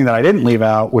 One thing that I didn't leave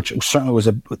out, which certainly was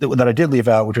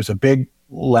which was a big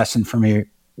lesson for me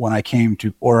when I came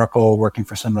to Oracle, working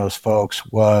for some of those folks,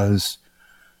 was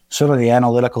sort of the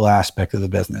analytical aspect of the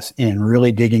business and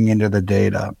really digging into the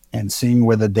data and seeing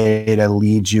where the data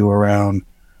leads you around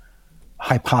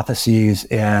hypotheses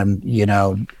and,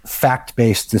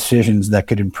 fact-based decisions that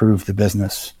could improve the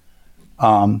business.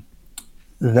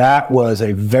 That was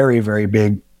a very, very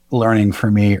big learning for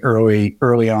me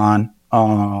early on.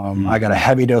 I got a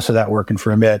heavy dose of that working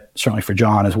for Amit, certainly for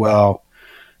John as well.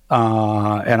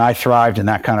 And I thrived in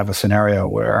that kind of a scenario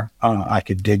where I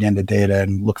could dig into data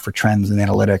and look for trends in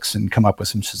analytics and come up with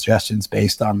some suggestions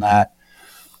based on that.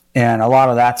 And a lot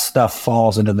of that stuff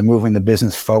falls into the moving the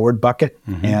business forward bucket.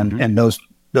 And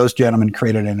those gentlemen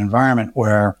created an environment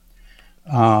where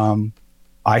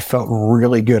I felt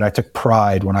really good. I took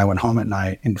pride when I went home at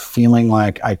night in feeling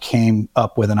like I came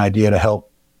up with an idea to help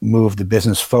move the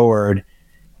business forward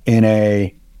in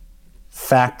a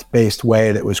fact-based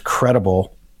way that was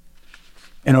credible.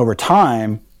 And over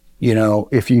time,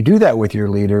 if you do that with your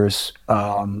leaders,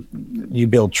 you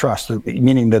build trust,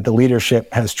 meaning that the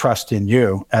leadership has trust in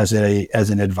you as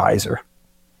an advisor,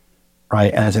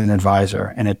 right? As an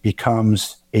advisor, and it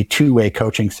becomes a two-way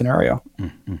coaching scenario.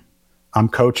 Mm-hmm. I'm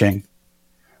coaching,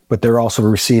 but they're also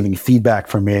receiving feedback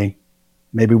from me.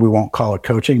 Maybe we won't call it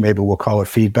coaching, maybe we'll call it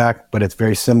feedback, but it's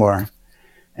very similar.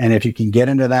 And if you can get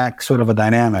into that sort of a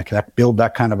dynamic, build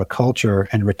that kind of a culture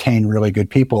and retain really good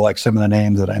people, like some of the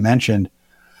names that I mentioned,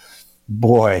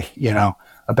 boy,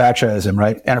 a Bagshawism,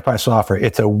 right? Enterprise software,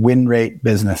 it's a win rate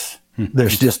business.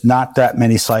 There's just not that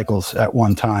many cycles at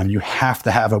one time. You have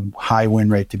to have a high win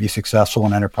rate to be successful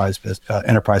in enterprise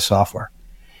software.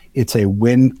 It's a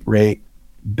win rate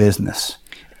business.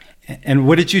 And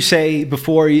what did you say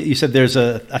before? You said there's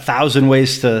a 1,000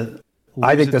 ways to lose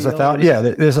I think there's 1,000. Yeah,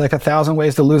 there's like 1,000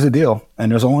 ways to lose a deal,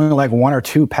 and there's only like one or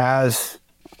two paths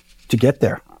to get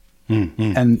there.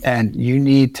 Mm-hmm. And you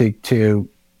need to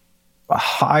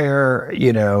hire,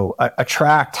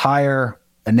 attract, hire,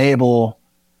 enable,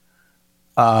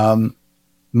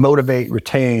 motivate,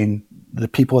 retain the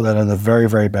people that are the very,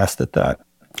 very best at that.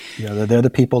 They're the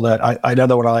people that I know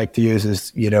that what I like to use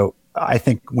is, I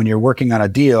think when you're working on a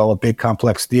deal, a big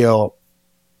complex deal,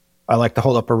 I like to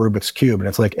hold up a Rubik's Cube, and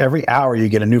it's like every hour you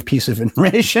get a new piece of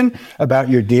information about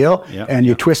your deal, and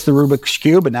you twist the Rubik's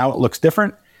Cube, and now it looks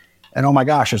different. And oh my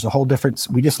gosh, there's a whole difference.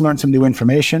 We just learned some new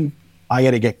information. I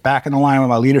got to get back in the line with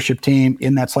my leadership team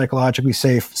in that psychologically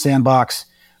safe sandbox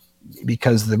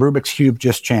because the Rubik's Cube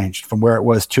just changed from where it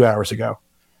was 2 hours ago.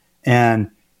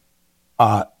 And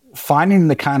finding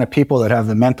the kind of people that have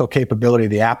the mental capability,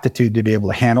 the aptitude to be able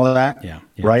to handle that,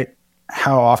 right?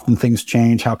 How often things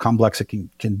change, how complex it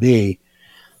can be,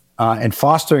 and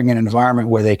fostering an environment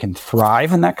where they can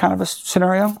thrive in that kind of a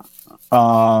scenario,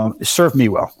 served me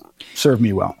well.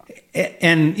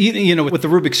 And with the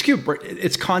Rubik's Cube,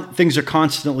 things are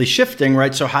constantly shifting,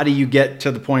 right? So how do you get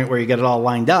to the point where you get it all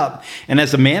lined up? And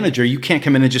as a manager, you can't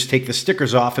come in and just take the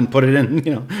stickers off and put it in,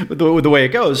 with the way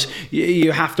it goes.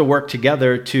 You have to work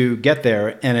together to get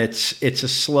there, and it's a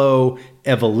slow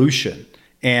evolution.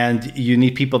 And you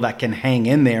need people that can hang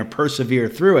in there, persevere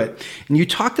through it. And you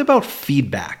talked about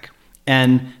feedback.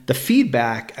 And the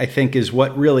feedback, I think, is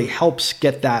what really helps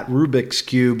get that Rubik's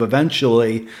Cube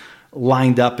eventually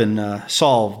lined up and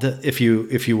solved, if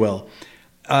you will.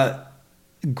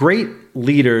 Great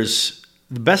leaders,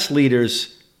 the best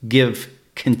leaders, give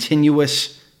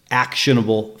continuous,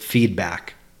 actionable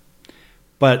feedback.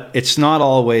 But it's not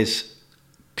always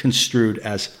construed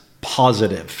as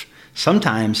positive.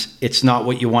 Sometimes it's not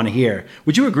what you want to hear.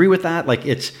 Would you agree with that? Like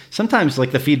it's sometimes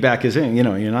like the feedback is,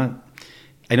 you're not,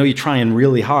 I know you're trying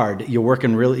really hard. You're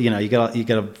working really, you got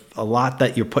a lot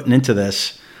that you're putting into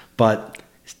this, but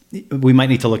we might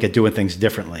need to look at doing things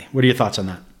differently. What are your thoughts on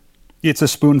that? It's a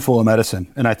spoonful of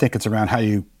medicine. And I think it's around how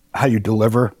you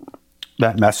deliver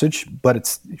that message, but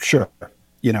it's sure,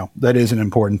 that is an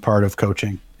important part of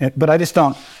coaching. But I just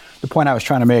don't, the point I was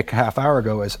trying to make a half hour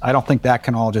ago is I don't think that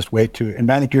can all just wait to,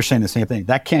 and I think you're saying the same thing.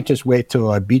 That can't just wait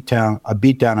till a beat down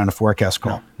on a forecast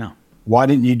call. No. Why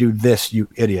didn't you do this, you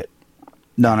idiot?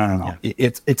 No. Yeah.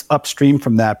 It's upstream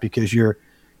from that because you're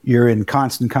in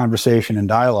constant conversation and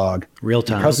dialogue. Real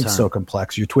time. Because it's so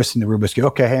complex. You're twisting the Rubik's Cube.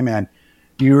 Okay, hey man,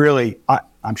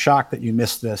 I'm shocked that you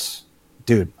missed this.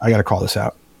 Dude, I got to call this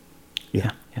out. Yeah.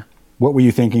 What were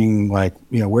you thinking? Like,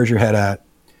 where's your head at?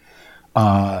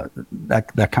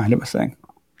 That kind of a thing.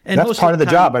 And that's part of the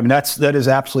job. I mean, that is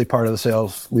absolutely part of the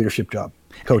sales leadership job,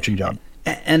 coaching job.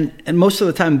 And most of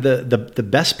the time, the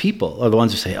best people are the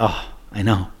ones who say, "Oh, I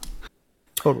know."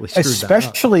 Totally screwed that up.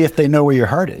 Especially if they know where your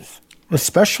heart is.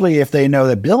 Especially if they know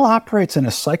that Bill operates in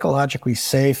a psychologically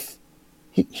safe,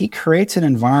 he creates an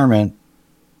environment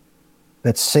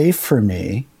that's safe for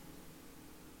me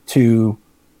to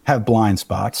have blind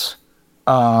spots.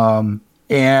 And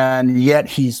yet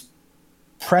he's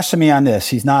pressing me on this.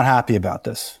 He's not happy about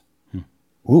this.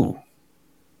 Ooh.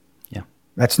 Yeah.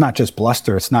 That's not just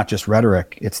bluster. It's not just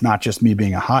rhetoric. It's not just me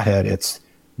being a hothead.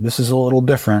 This is a little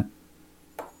different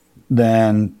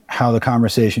than how the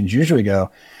conversations usually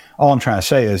go. All I'm trying to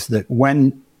say is that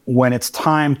when it's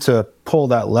time to pull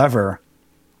that lever,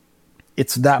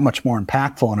 it's that much more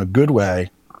impactful in a good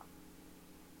way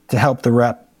to help the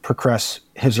rep progress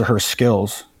his or her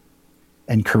skills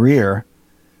and career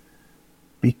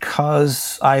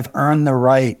because I've earned the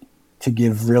right to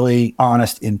give really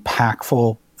honest,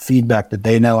 impactful feedback that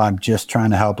they know I'm just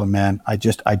trying to help them, man. I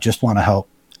just want to help.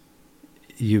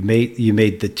 You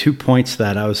made the 2 points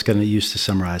that I was going to use to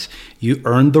summarize. You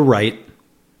earned the right,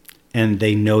 and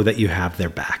they know that you have their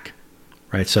back,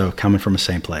 right? So coming from the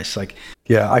same place, like,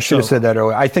 yeah, I should have said that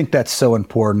earlier. I think that's so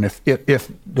important.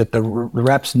 If that the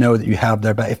reps know that you have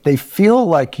their back, if they feel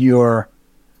like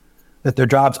that their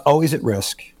job's always at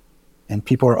risk, and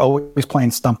people are always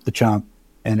playing stump the chump,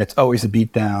 and it's always a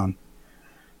beat down,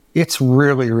 it's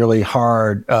really, really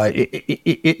hard.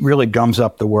 It really gums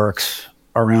up the works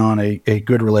around a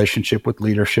good relationship with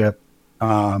leadership,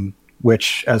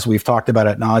 which, as we've talked about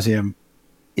ad nauseum,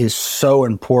 is so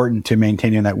important to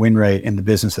maintaining that win rate in the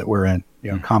business that we're in,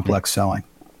 complex selling.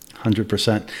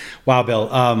 100%. Wow, Bill.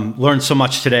 Learned so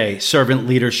much today. Servant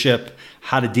leadership,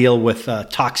 how to deal with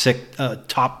toxic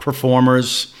top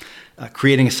performers,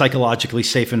 creating a psychologically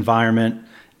safe environment,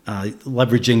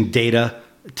 leveraging data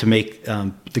to make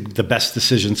the best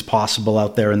decisions possible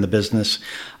out there in the business.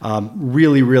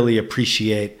 Really, really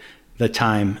appreciate the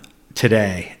time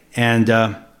today. And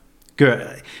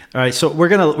good. All right, so we're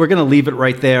gonna leave it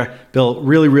right there. Bill,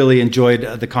 really, really enjoyed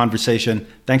the conversation.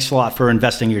 Thanks a lot for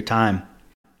investing your time.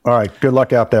 All right, good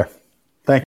luck out there.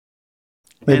 Thank you.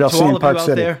 Maybe I'll see you in Park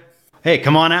City. There, hey,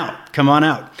 come on out.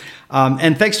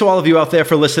 And thanks to all of you out there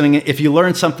for listening. If you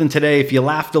learned something today, if you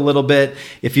laughed a little bit,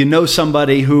 if you know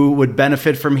somebody who would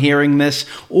benefit from hearing this,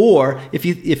 or if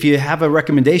you have a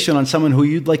recommendation on someone who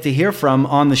you'd like to hear from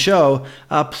on the show,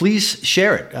 please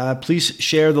share it. Please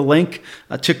share the link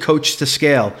to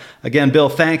Coach2Scale. Again, Bill,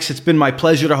 thanks. It's been my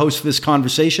pleasure to host this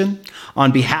conversation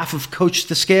on behalf of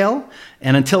Coach2Scale.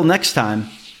 And until next time,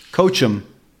 coach them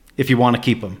if you want to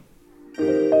keep them.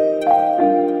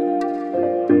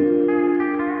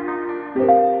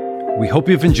 We hope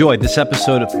you've enjoyed this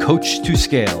episode of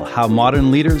Coach2Scale, How Modern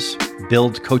Leaders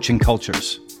Build Coaching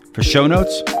Cultures. For show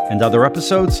notes and other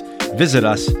episodes, visit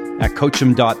us at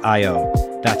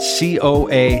coachem.io. That's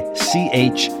COACHEM.io.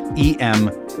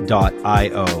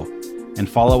 And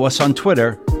follow us on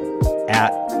Twitter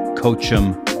at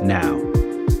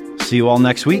CoachemNow. See you all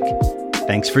next week.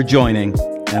 Thanks for joining.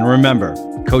 And remember,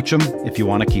 coach them if you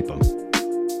want to keep them.